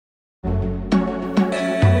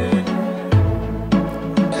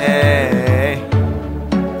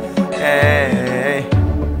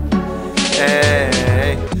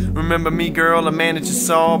Remember me, girl, a man that you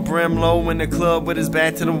saw, brim low in the club with his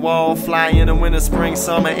back to the wall. Fly in the winter, spring,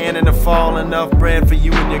 summer, and in the fall. Enough bread for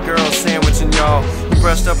you and your girl, sandwiching y'all. You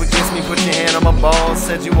brushed up against me, put your hand on my balls.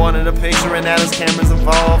 Said you wanted a picture and now there's cameras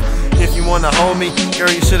involved. If you wanna hold me, girl,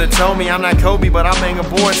 you should've told me. I'm not Kobe, but I'll bang a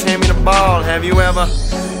board, hand me the ball. Have you ever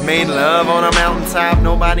made love on a mountaintop?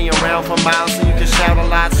 Nobody around for miles, so you can shout a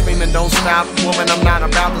lot, screaming, don't stop. Woman, I'm not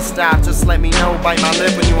about to stop. Just let me know, bite my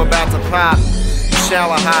lip when you about to pop. You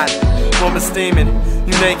shower hot, woman steaming.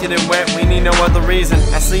 You naked and wet, we need no other reason.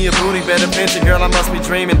 I see your booty, better pinch it, girl, I must be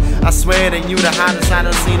dreaming. I swear that you the hottest I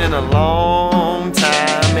done seen in a long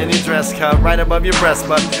time. And your dress cut right above your breast,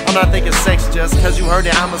 but I'm not thinking sex just cause you heard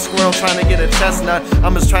it. I'm a squirrel trying to get a chestnut.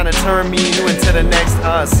 I'm just trying to turn me and you into the next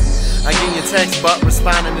us. I get your text but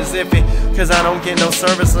responding is iffy, cause I don't get no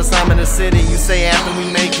service unless I'm in the city. You say after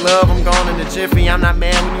we make love, I'm gone in a jiffy. I'm not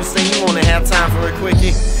mad when you say you only have time for a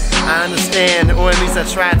quickie. I understand, or at least I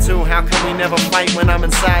try to. How come we never fight when I'm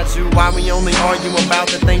inside you? Why we only argue about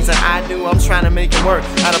the things that I do? I'm trying to make it work,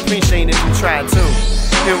 I'd appreciate if you tried to.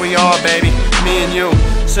 Here we are, baby, me and you.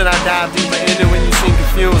 Should I dive deeper into when you seem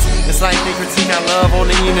confused? It's like they critique our love on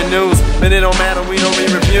the evening news, but it don't matter, we don't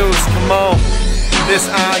read reviews. Come on, this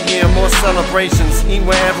our year, more celebrations. Eat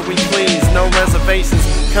wherever we please, no reservations.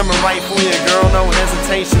 Coming right for you, girl, no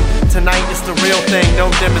hesitation. Tonight it's the real thing, no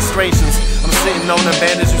demonstrations. I'm sitting on the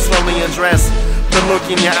bed as you slowly undress. The look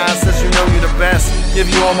in your eyes says you know you're the best. Give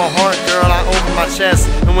you all my heart, girl, I open my chest.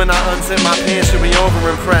 And when I unzip my pants, you'll be over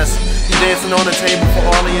impressed. You dancing on the table for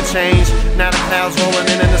all of your change. Now the clouds rolling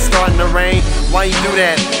in and it's starting to rain. Why you do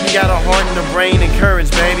that? You got a heart and a brain and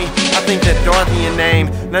courage, baby. I think that Dorothy your name.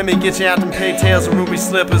 Let me get you out them pigtails and ruby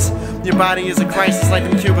slippers. Your body is a crisis like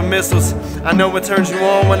them Cuban missiles. I know what turns you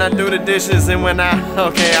on when I do the dishes. And when I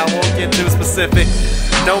won't get too specific.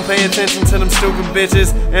 Don't pay attention to them stupid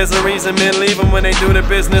bitches. There's a reason men leave them when they do their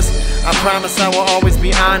business. I promise I will always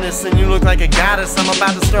be honest. And you look like a goddess, I'm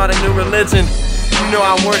about to start a new religion. You know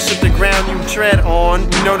I worship the ground you tread on.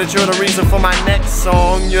 You know that you're the reason for my next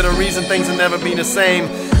song. You're the reason things will never be the same.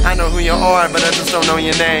 I know who you are, but I just don't know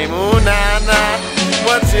your name. Ooh, nah, nah,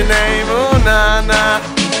 what's your name? Ooh, nah, nah,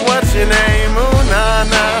 what's your name? Ooh, nah,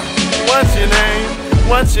 nah, what's your name?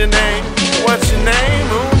 What's your name? What's your name?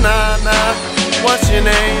 Ooh, nah, nah, what's your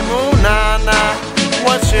name? Ooh, nah, nah,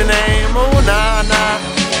 what's your name? Ooh, nah, nah,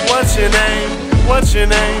 what's your name? What's your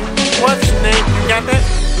name? What's your name? You got that?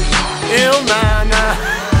 Nah, nah.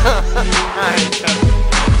 I ain't